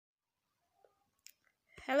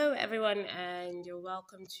Hello, everyone, and you're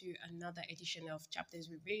welcome to another edition of Chapters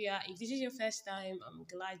with Ria. If this is your first time, I'm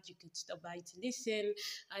glad you could stop by to listen.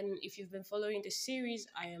 And if you've been following the series,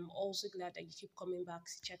 I am also glad that you keep coming back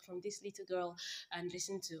to check from this little girl and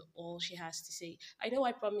listen to all she has to say. I know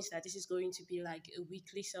I promised that this is going to be like a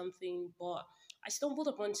weekly something, but I stumbled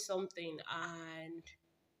upon something and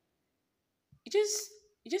it just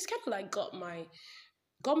it just kind of like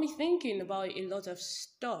got me thinking about a lot of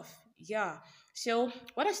stuff. Yeah. So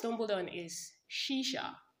what I stumbled on is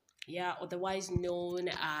shisha. Yeah, otherwise known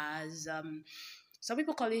as some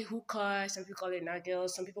people call it hookah, some people call it nagel,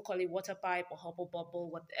 some people call it water pipe or hubble bubble,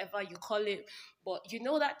 whatever you call it. But you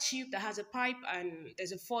know that tube that has a pipe and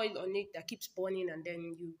there's a foil on it that keeps burning and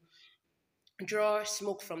then you draw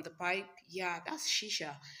smoke from the pipe. Yeah, that's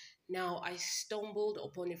shisha. Now, I stumbled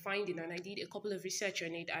upon a finding and I did a couple of research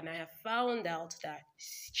on it, and I have found out that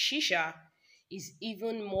shisha is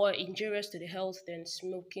even more injurious to the health than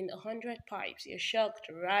smoking 100 pipes. You're shocked,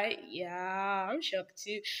 right? Yeah, I'm shocked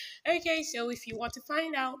too. Okay, so if you want to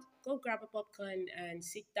find out, go grab a popcorn and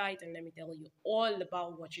sit tight and let me tell you all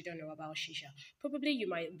about what you don't know about shisha. Probably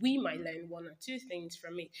we might learn one or two things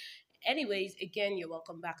from it. Anyways, again, you're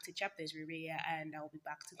welcome back to Chapters with Rhea, and I'll be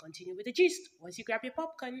back to continue with the gist once you grab your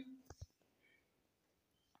popcorn.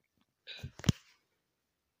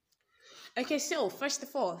 Okay, so first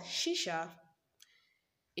of all, shisha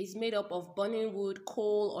is made up of burning wood,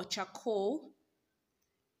 coal, or charcoal,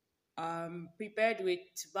 prepared with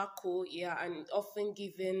tobacco, yeah, and often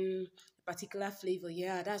given a particular flavor.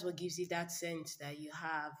 Yeah, that's what gives it that scent that you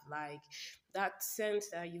have, like that scent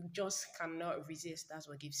that you just cannot resist. That's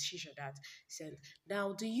what gives shisha that scent.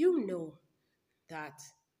 Now, do you know that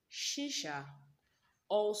shisha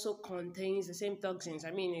also contains the same toxins?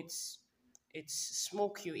 I mean, it's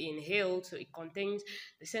smoke you inhale, so it contains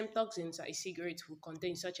the same toxins that a cigarette would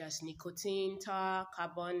contain, such as nicotine, tar,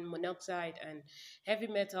 carbon monoxide, and heavy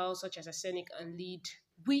metals such as arsenic and lead,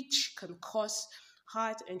 which can cause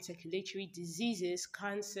heart and circulatory diseases,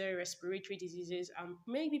 cancer, respiratory diseases, and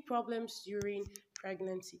maybe problems during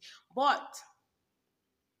pregnancy. But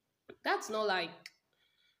that's not like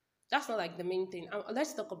that's not like the main thing.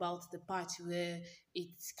 Let's talk about the part where it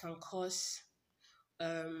can cause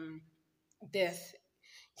um, death.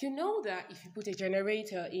 You know that if you put a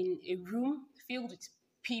generator in a room filled with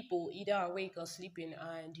people, either awake or sleeping,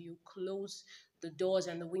 and you close the doors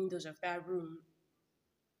and the windows of that room,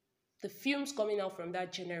 the fumes coming out from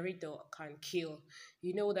that generator can kill.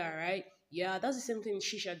 You know that, right? Yeah, that's the same thing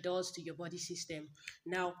shisha does to your body system.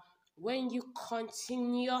 Now, when you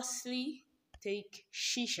continuously take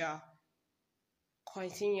shisha,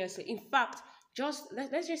 continuously. In fact,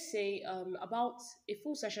 let's just say about a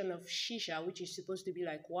full session of shisha, which is supposed to be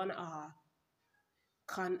like 1 hour,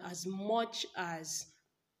 can as much as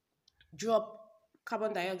drop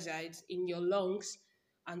carbon dioxide in your lungs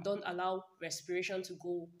and don't allow respiration to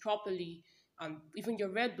go properly. And even your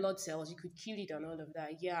red blood cells, you could kill it and all of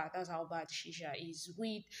that. Yeah, that's how bad shisha is.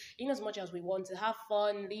 In as much as we want to have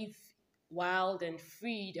fun, live wild and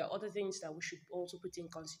free, there are other things that we should also put in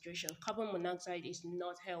consideration. Carbon monoxide is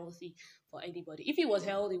not healthy for anybody. If it was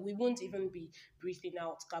healthy, we wouldn't even be breathing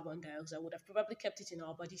out carbon dioxide. We would have probably kept it in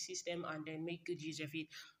our body system and then make good use of it.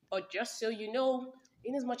 But just so you know,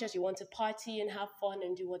 in as much as you want to party and have fun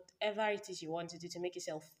and do whatever it is you want to do to make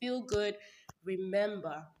yourself feel good,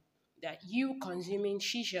 remember that you consuming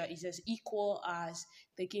shisha is as equal as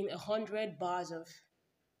taking 100 bars of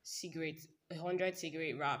cigarettes, 100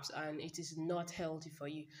 cigarette wraps, and it is not healthy for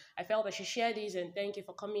you. I felt I should share this and thank you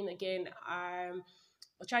for coming again. I'll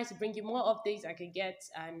try to bring you more updates I can get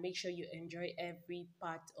and make sure you enjoy every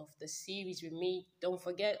part of the series with me. Don't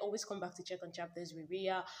forget, always come back to check on Chapters with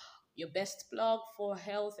Ria, your best blog for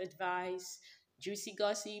health advice, juicy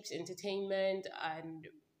gossips, entertainment, and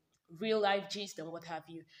real life gist and what have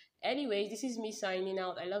you. Anyways, this is me signing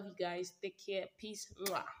out. I love you guys. Take care. Peace.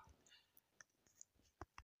 Mwah.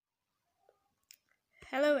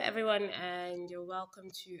 Hello, everyone, and you're welcome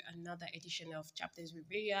to another edition of Chapters with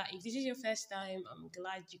Ria. If this is your first time, I'm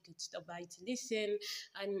glad you could stop by to listen.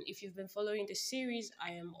 And if you've been following the series,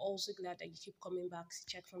 I am also glad that you keep coming back to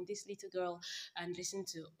check from this little girl and listen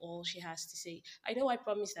to all she has to say. I know I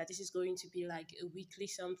promised that this is going to be like a weekly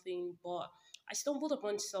something, but I stumbled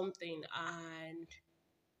upon something and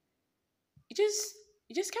it just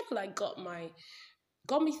it just kind of like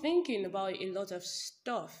got me thinking about a lot of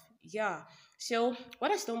stuff. Yeah. So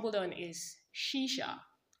what I stumbled on is shisha.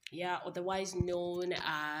 Yeah, otherwise known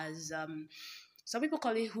as some people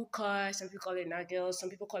call it hookah, some people call it nagel, some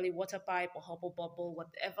people call it water pipe or hubble bubble,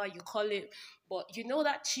 whatever you call it. But you know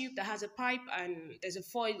that tube that has a pipe and there's a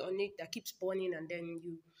foil on it that keeps burning and then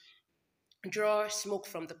you draw smoke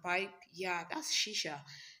from the pipe. Yeah, that's shisha.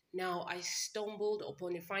 Now, I stumbled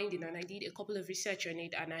upon a finding and I did a couple of research on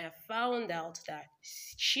it, and I have found out that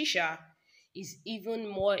shisha is even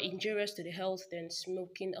more injurious to the health than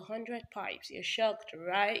smoking 100 pipes. You're shocked,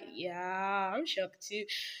 right? Yeah, I'm shocked too.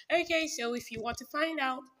 Okay, so if you want to find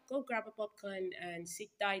out, go grab a popcorn and sit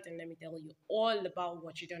tight and let me tell you all about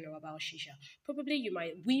what you don't know about shisha. Probably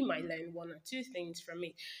we might learn one or two things from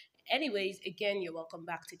it. Anyways, again, you're welcome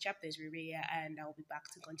back to Chapters with Rhea, and I'll be back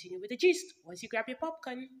to continue with the gist once you grab your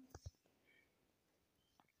popcorn.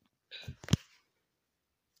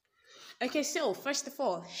 Okay, so first of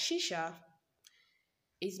all, shisha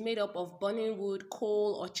is made up of burning wood,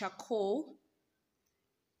 coal, or charcoal,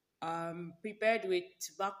 prepared with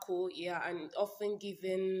tobacco, yeah, and often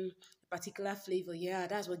given a particular flavor. Yeah,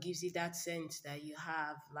 that's what gives it that scent that you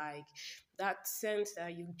have, like that scent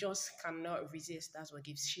that you just cannot resist. That's what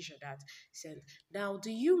gives shisha that scent. Now,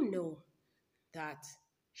 do you know that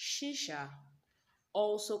shisha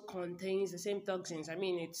also contains the same toxins? I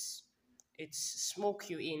mean, it's smoke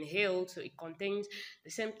you inhale, so it contains the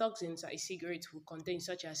same toxins that a cigarette will contain,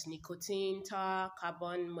 such as nicotine, tar,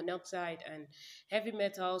 carbon monoxide, and heavy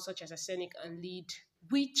metals such as arsenic and lead,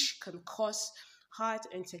 which can cause heart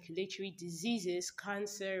and circulatory diseases,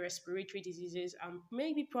 cancer, respiratory diseases, and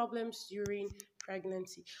maybe problems during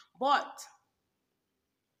pregnancy. But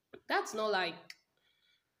that's not like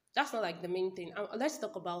that's not like the main thing. Let's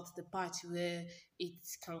talk about the part where it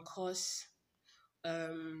can cause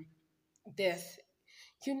um, death.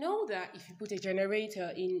 You know that if you put a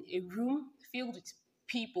generator in a room filled with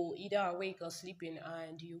people, either awake or sleeping,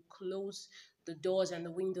 and you close the doors and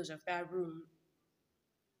the windows of that room,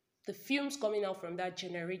 the fumes coming out from that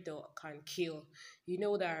generator can kill. You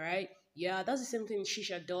know that, right? Yeah, that's the same thing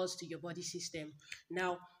shisha does to your body system.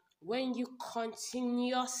 Now, when you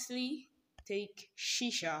continuously take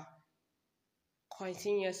shisha,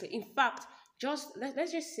 continuously. In fact,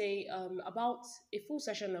 let's just say about a full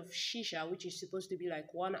session of shisha, which is supposed to be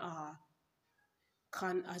like 1 hour,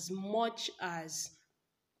 can as much as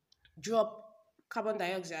drop carbon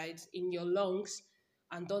dioxide in your lungs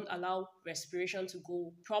and don't allow respiration to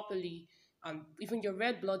go properly. And even your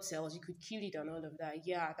red blood cells, you could kill it and all of that.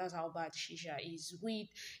 Yeah, that's how bad shisha is.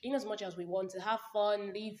 In as much as we want to have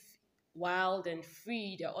fun, live wild and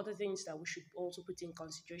free, there are other things that we should also put in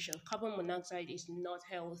consideration. Carbon monoxide is not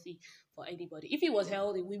healthy for anybody. If it was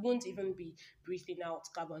healthy, we wouldn't even be breathing out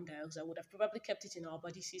carbon dioxide. We would have probably kept it in our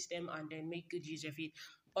body system and then make good use of it.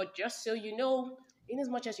 But just so you know, in as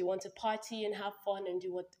much as you want to party and have fun and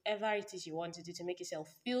do whatever it is you want to do to make yourself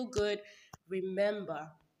feel good, remember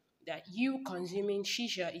that you consuming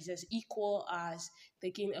shisha is as equal as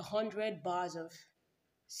taking 100 bars of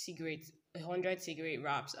cigarettes, 100 cigarette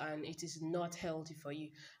wraps, and it is not healthy for you.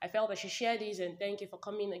 I felt I should share this, and thank you for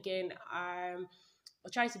coming again. I'll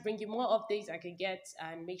try to bring you more updates I can get,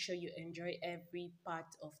 and make sure you enjoy every part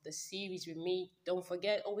of the series with me. Don't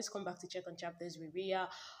forget, always come back to check on Chapters with Ria,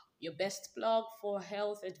 your best blog for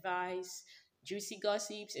health advice, juicy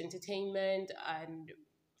gossips, entertainment, and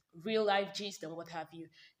real life gist and what have you.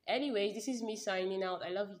 Anyways, this is me signing out. I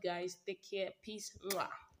love you guys. Take care. Peace. Mwah.